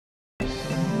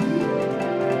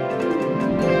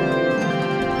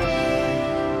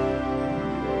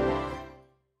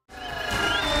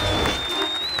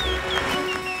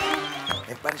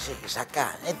es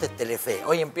acá, este es Telefe.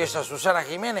 Hoy empieza Susana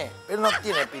Jiménez, pero no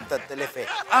tiene pinta de Telefe.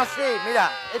 Ah, sí, mira,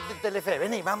 este es Telefe.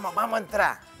 Vení, vamos a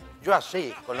entrar. Yo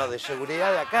así, con lo de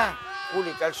seguridad de acá,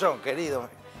 Juli Calzón, querido.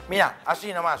 Mira,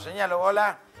 así nomás, señalo,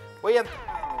 bola. Voy a...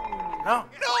 ¿No?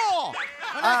 ¡No!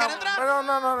 ¿No me dejan entrar? Pero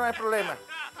no hay problema.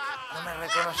 No me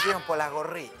reconocieron por la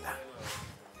gorrita.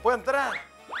 ¿Puedo entrar?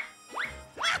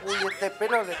 Uy, este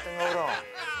pelo le tengo broma.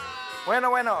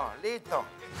 Bueno, listo.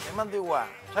 Me mando igual.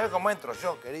 ¿Sabe cómo entro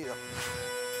yo, querido?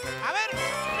 A ver,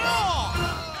 ¡no!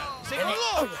 ¡Se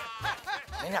colgó!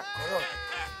 Mira, coló.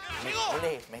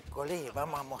 Me colé.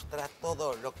 Vamos a mostrar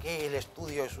todo lo que es el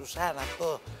estudio de Susana,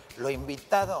 todo lo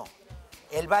invitado.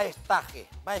 El baestaje.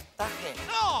 ¿Baestaje?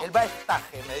 ¡No! El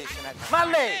baestaje, me dicen acá.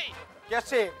 ¡Marley! ¿Qué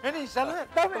hace? Vení, saluda.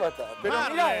 ¿Cómo estás? Pero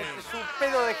mirá, este es un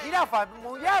pedo de jirafa,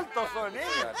 muy alto son, ¿eh?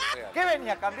 ¿Qué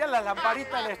venía a cambiar las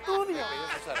lamparitas del estudio?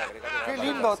 Qué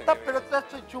lindo, está, pero estás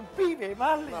hecho un pibe,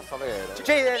 Marley. Más o menos.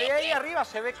 Che, desde ahí arriba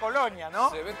se ve Colonia,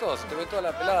 ¿no? Se ve todo, se te ve toda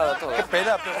la pelada, todo. Qué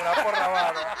pelada, pero una porra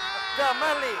barba. Ya,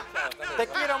 Marley, te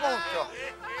quiero mucho.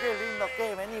 Qué lindo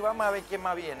que vení, vamos a ver quién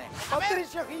más viene.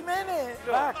 Patricio Jiménez,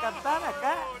 ¿vas a cantar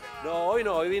acá? No,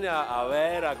 hoy vine a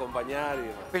ver, a acompañar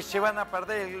y... Pues se van a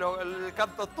perder el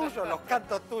canto tuyo, los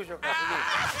cantos tuyos.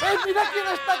 ¡Ey, mirá quién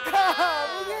está acá!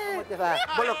 Miguel. ¿Cómo te va?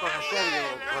 Vos lo conocés, Diego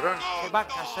Corón. Se va a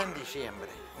casar en diciembre.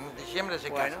 En diciembre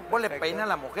se casa. Vos le peinás a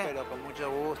la mujer. Pero con mucho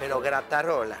gusto. Pero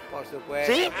gratarola. Por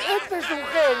supuesto. ¿Sí? Este es un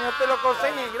genio, te lo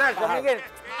conseguí. Gracias, Miguel.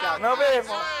 Nos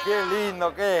vemos. Qué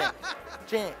lindo que es.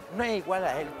 Che, no es igual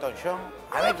a Elton John.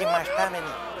 A ver quién más está, vení.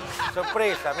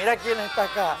 Sorpresa, mirá quién está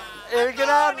acá. El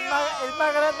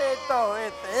más grande de todos,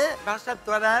 ¿eh? ¿Vas a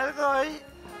actuar algo ahí?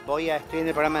 Estoy en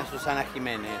el programa de Susana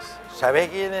Jiménez. ¿Sabés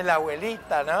quién es la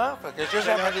abuelita, no? Porque yo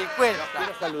ya me di cuenta.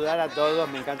 Quiero saludar a todos,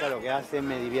 me encanta lo que hacen,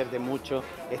 me divierte mucho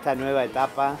esta nueva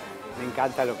etapa, me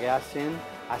encanta lo que hacen,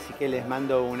 así que les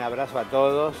mando un abrazo a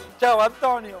todos. Chao,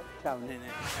 Antonio. Chao,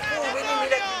 nene. Vení,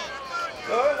 mira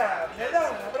aquí. Hola, me da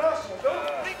un abrazo,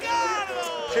 ¿no?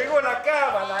 ¡Ricardo! Llegó la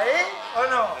cábala, ¿eh? ¿O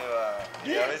no?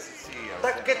 Y a veces sí.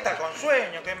 ¿Qué está con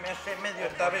sueño? Que me hace medio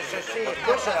esta vez así.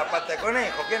 Vos sos la pata de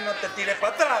conejo, que no te tires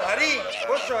para atrás, Darín.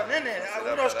 Vos sos, nene,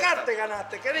 un Oscar te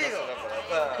ganaste, querido.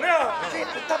 No, sí,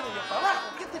 tú estás medio para abajo.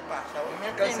 ¿Qué te pasa?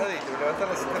 Cansadito, levantar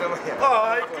a las 7 de la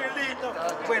mañana. Ay, qué lindo.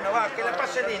 Bueno, va, que la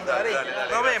pase lindo, Darín.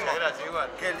 Nos vemos. Gracias, igual.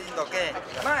 Qué lindo que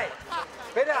es. May,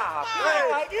 esperá,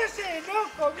 ¿qué ese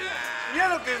loco? Mirá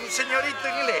lo que es un señorito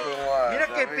inglés. Mirá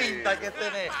qué pinta que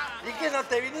tenés. ¿Y qué no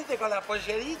te viniste con la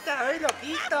pollerita? ¿Ves,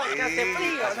 loquito? Que hace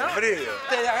frío, ¿no? Hace frío.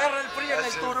 Te agarra el frío en el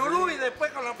Hace tururú frío. y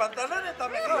después con los pantalones está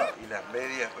mejor. Y las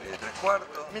medias de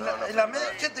 3/4. Mira, en la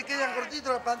media, che, te quedan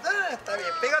cortitos los pantalones, está bien.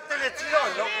 Pegate el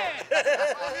estirón, loco.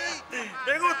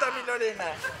 Me gusta mi Lorena.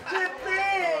 ¡Qué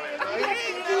pena!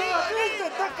 Esto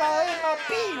está cada vez más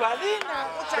piba, nena.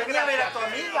 Vení a ver a tu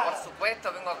amiga. Por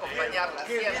supuesto, vengo a acompañarla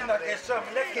Qué siempre. linda que sos,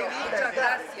 mirá qué linda. Muchas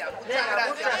gracias, muchas Nena,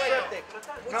 gracias. mucha suerte.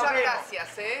 Nos Muchas vemos.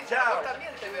 gracias, ¿eh? Chao. Vos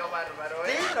también te veo bárbaro,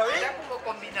 ¿eh? Sí, ¿lo ves? Mirá cómo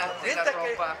combinaste la ¿Viste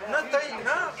que ropa. no estoy,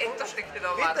 no? Esto te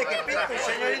quedó ¿Viste bárbaro. que pinta un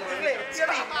señorito inglés? Sí,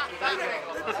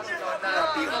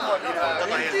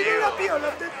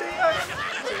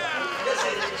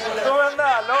 ¿cómo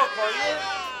andás, loco? ¿Bien?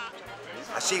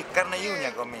 Así, carne y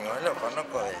uña conmigo, loco, no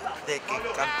de que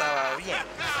cantaba bien.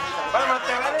 Vamos,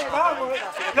 te veré, vamos.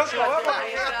 Loco, vamos a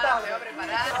cantar.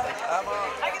 Vamos.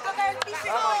 Hay que tocar el piso.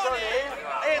 Vamos, Sole, ¿eh?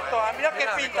 Esto, mirá qué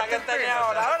pinta que tenés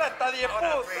ahora. Ahora está 10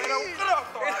 puntos, era un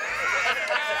croco.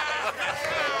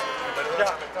 Ya.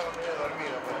 Estaba medio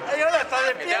dormido. Ay, ahora está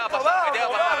despierto, vamos. Me te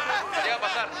va a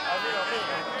pasar. Amigo mío.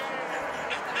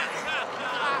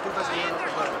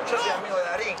 Yo soy amigo de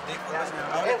Darín.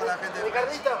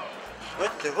 Ricardito.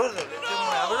 Este gordo le tengo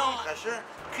una bronca ya.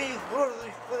 Qué gordo,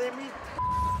 hijo de mí.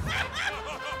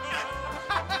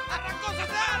 ¡Arrancó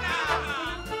Susana!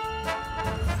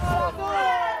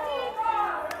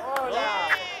 Hola.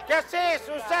 ¿Qué haces,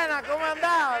 Susana? ¿Cómo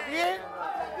andás? ¿Bien?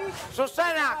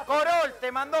 Susana, Corol,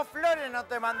 ¿te mandó flores o no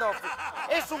te mandó?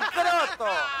 Es un croto.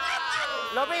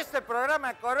 ¿Lo viste el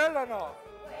programa de Corol o no?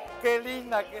 Qué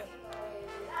linda que...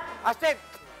 Hacé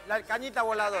la cañita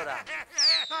voladora.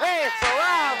 ¡Eso,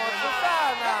 vamos,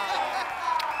 Susana!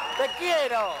 ¡Te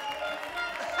quiero!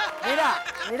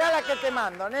 Mirá la que te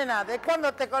mando, nena. ¿De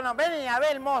cuándo te conozco? Vení a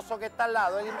ver el mozo que está al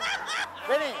lado.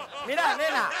 Vení, mirá,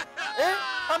 nena. ¿Eh?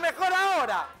 Está mejor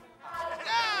ahora.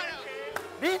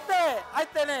 ¿Viste? Ahí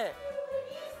tenés.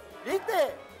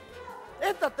 ¿Viste?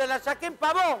 Esta te la saqué en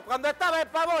Pavón, cuando estaba en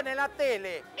Pavón en la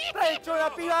tele. Trae hecho una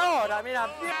piba ahora, mirá,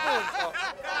 10 puntos.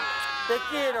 Te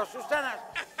quiero, Susana.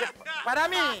 Para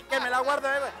mí, que me la guardo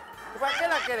de... ¿Para qué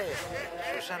la querés?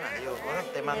 Susana, digo, Corol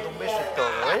te mando un beso y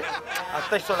todo, ¿eh?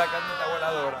 Hasta hizo la cañita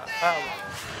voladora. Vamos.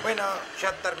 Bueno,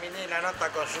 ya terminé la nota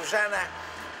con Susana.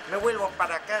 Me vuelvo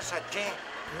para casa, che.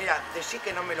 Mira, decí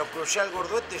que no me lo crucé al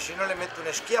gorduete, si no le meto un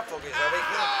esquiafo, que sabés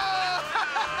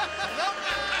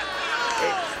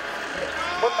que...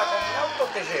 ¿Vos con el auto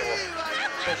te llevo?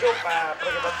 ¿Te llevo para que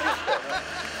Patricia?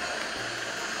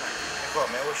 Mejor,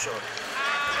 me voy solo.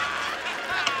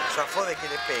 Zafó de que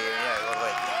le pegue, mira, el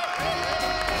gorduete.